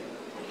பிடிச்சு விட்டார்.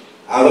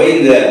 அவை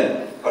இந்த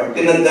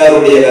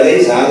பட்டினத்தாருடைய கதை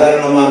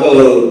சாதாரணமாக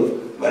ஒரு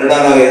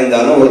வருடாராக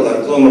இருந்தாலும் ஒரு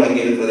தத்துவம்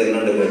அடங்கி இருக்கிறது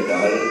என்னென்று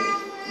கேட்டால்,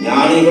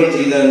 ஞானிகள்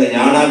செய்த அந்த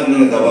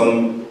ஞானாக்னி தவம்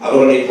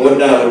அவர்களை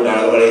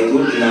போட்டாவிட்டால் அவர்களை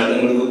தூக்கினால்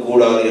எங்களுக்கு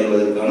கூடாது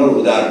என்பதற்கான ஒரு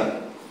உதாரணம்.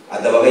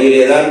 அந்த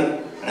வகையிலே தான்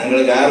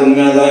எங்களுக்கு யார்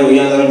உண்மையானதாக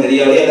உண்மையானதாக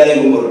தெரியாதே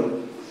எல்லாரையும் கும்பிடுறோம்.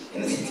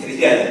 எனக்கு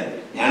தெரியாது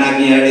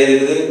ஞானாக்னி யாருடைய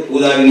இருக்குது,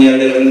 பூதாக்னி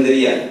யாருடைய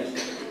தெரியாது.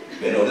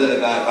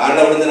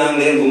 காலை விழுந்து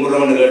நாங்கள் ஏன்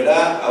கும்பிடுறோம்னு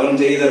கேட்டால் அவன்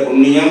செய்த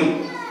புண்ணியம்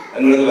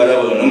எங்களுக்கு வர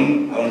வேணும்.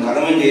 அவன்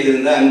கடமை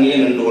செய்திருந்தால் அங்கேயே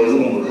நின்று கொள்வது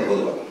உங்களுக்கு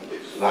பொதுவாக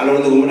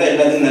காலவரத்து கும்பிட்டா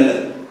எல்லாத்துக்கும்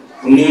நல்லது.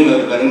 புண்ணியம்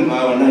வரும்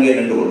பாவம் அங்கேயே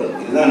நின்று கொள்ளும்.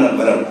 இதுதான் நான்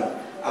வரம்.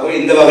 அவர்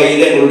இந்த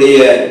வகையில் எங்களுடைய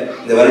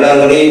இந்த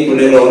வரலாறுகளை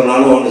பிள்ளைகள் ஒரு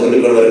நாளும் ஒன்று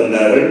சொல்லிக்கொண்டு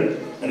வருகின்றார்கள்.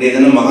 இன்றைய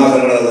தினம் மகா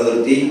சங்கட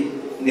சதுர்த்தி.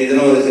 இன்றைய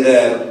தினம் ஒரு சில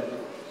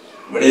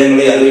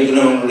விடயங்களை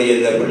அறிவிக்கணும். அவங்களுடைய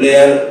இந்த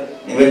பிள்ளையார்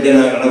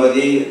நிவர்த்தன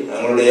கணபதி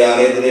அவங்களுடைய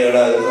ஆலயத்திலே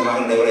 7வது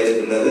வருஷமாக நடைபெற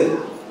இருக்கின்றது.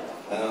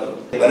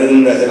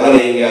 வருகின்ற சில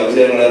இங்கே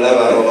அபிஷேகங்கள் எல்லாம்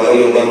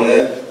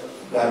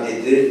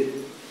பிரார்த்தித்து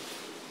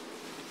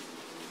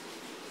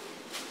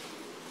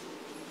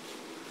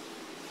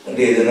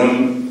இன்றைய தினம்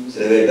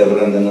சில பேர்த்த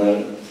பிறந்த நாள்,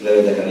 சில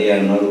பேர்த்த கல்யாண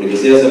நாள், இப்படி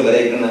விசேஷம்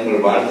வரைக்கும்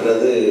நாங்கள்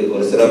வாழ்த்துறது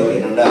ஒரு சிறப்பு.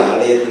 என்னென்னா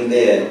ஆலயத்தின்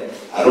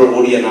அருள்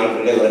கூடிய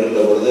நாட்களே வருகின்ற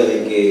பொழுது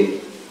அவைக்கு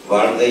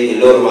வாழ்த்தை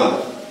எல்லோருமாக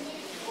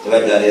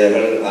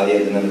சிவாச்சாரியர்கள்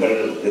ஆலயத்தினர்கள்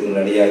இருக்கின்ற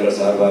அடியார்கள்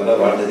சார்பாக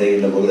வாழ்த்து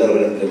செய்கின்ற பொழுது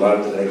அவர்களுக்கு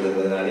வாழ்த்து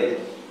கிடைக்கிறதுனாலே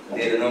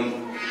இன்றைய தினம்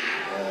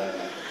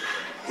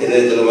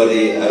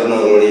திருமதி அருண்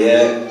அவர்களுடைய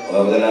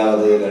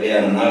 1வது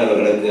கல்யாண நாள்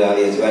அவர்களுக்கு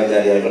ஆலய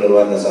சிவாச்சாரியர்கள்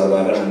உருவாக்க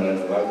சார்பாக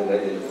நாங்கள் வாழ்த்துக்களை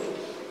தெரிவிக்கிறோம்.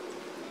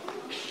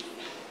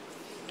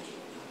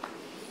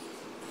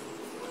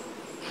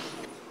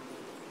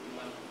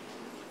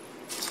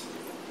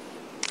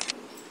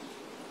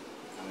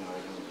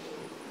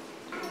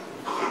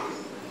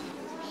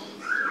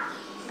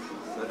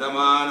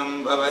 சதமானம்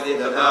பவதி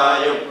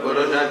ததாயு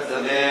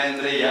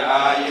புருஷத்சதேந்திரிய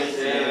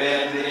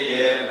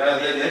ஆயுஷ்யேவேந்திரியே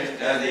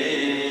பிரதிஷ்டதி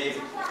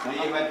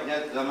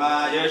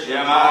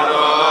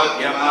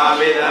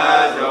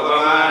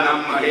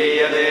ஸ்ரீமத்யமாயுஷ்யமாரோக்யமாவிதாசோகமானம்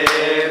மஹீயதே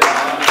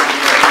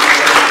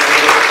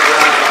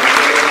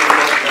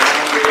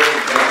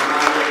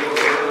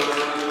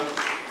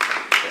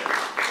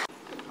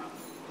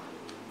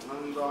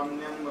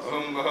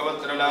ஓம்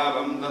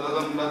பகவத்ரலாபம்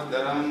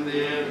ததசம்பத்கரம்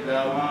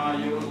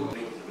தீர்க்கமாயு.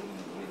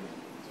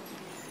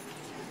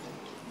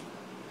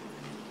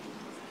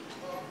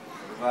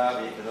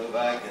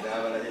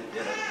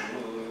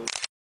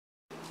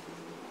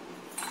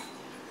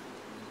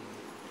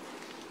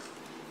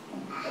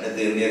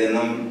 அடுத்து இன்றைய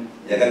தினம்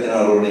ஜெகத்தின்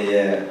அவர்களுடைய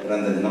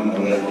பிறந்த தினம்.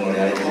 அவர்களுக்கு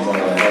உங்களுடைய அழைப்பு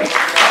சொல்லுவாங்க.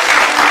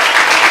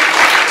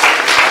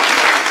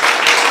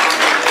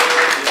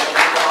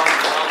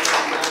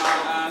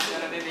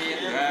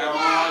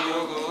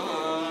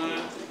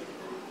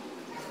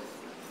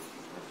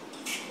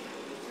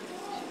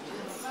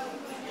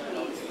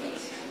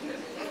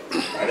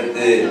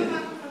 அடுத்து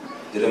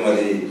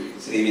திருமதி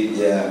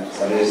ஸ்ரீவித்யா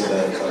சர்வேஸ்வர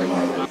சர்மா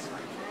அவர்கள்.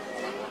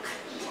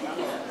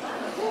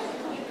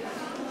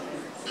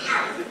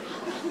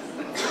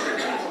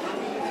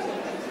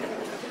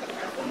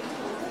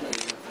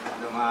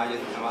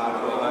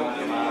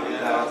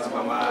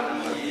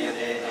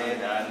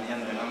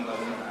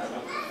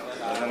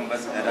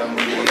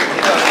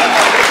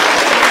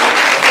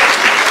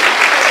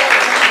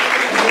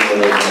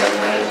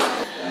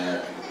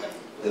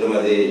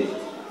 திருமதி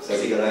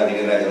சசிகலா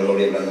நிகராஜ்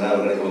அவர்களுடைய பிறந்த நாள்.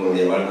 அவர்களுக்கு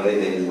உங்களுடைய வாழ்த்துக்களை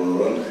தெரிவித்துக்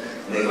கொள்கிறோம்.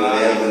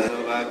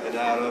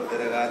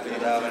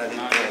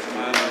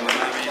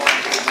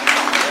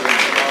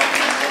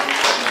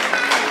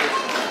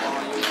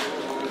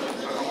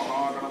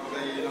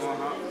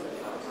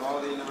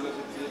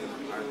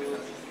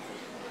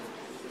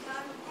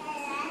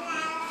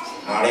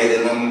 நாளைய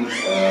தினம்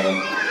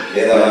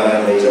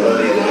வேதவாரங்களை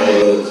தொடர்ந்து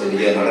ஒரு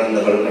சிறிய நடன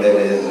நிகழ்வு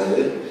நடைபெற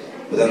இருக்கிறது.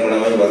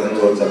 புதன்கிழமை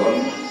வசந்தோற்சவம்,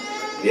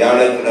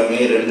 வியாழக்கிழமை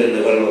 2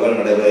 நிகழ்வுகள்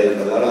நடைபெற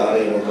இருப்பதால்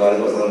 6:45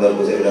 வசந்த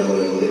பூஜை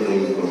இடம்பெறும் என்பதை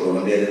தெரிவித்துக் கொள்கிறோம்.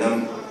 இன்றைய தினம்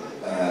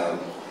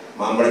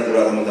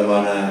மாம்பழத்தில்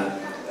சம்பந்தமான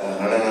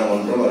நடனம்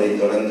ஒன்றும்,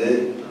 அதைத் தொடர்ந்து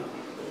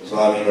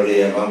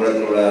சுவாமிகளுடைய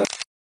மாம்பழத்தில் உள்ள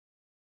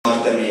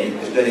அஷ்டமி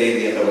கிருஷ்ண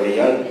ஜெயந்தி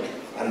என்றபடியால்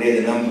அன்றைய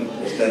தினம்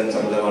கிருஷ்ணன்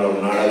சம்பந்தமான ஒரு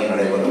நாடகம்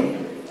நடைபெறும்.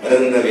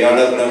 வருகின்ற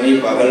வியாழக்கிழமை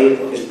பகல்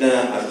கிருஷ்ண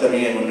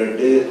அஷ்டமியை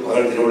முன்னிட்டு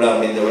பகல் திருவிழா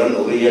முடிந்தவுடன்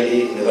உரியடி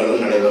நிகழ்வு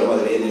நடைபெறும்.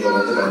 அதிலேயே நீங்கள்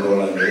வந்து கலந்து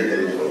கொள்ளலாம் என்பதை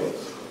தெரிவித்துக் கொள்கிறோம்.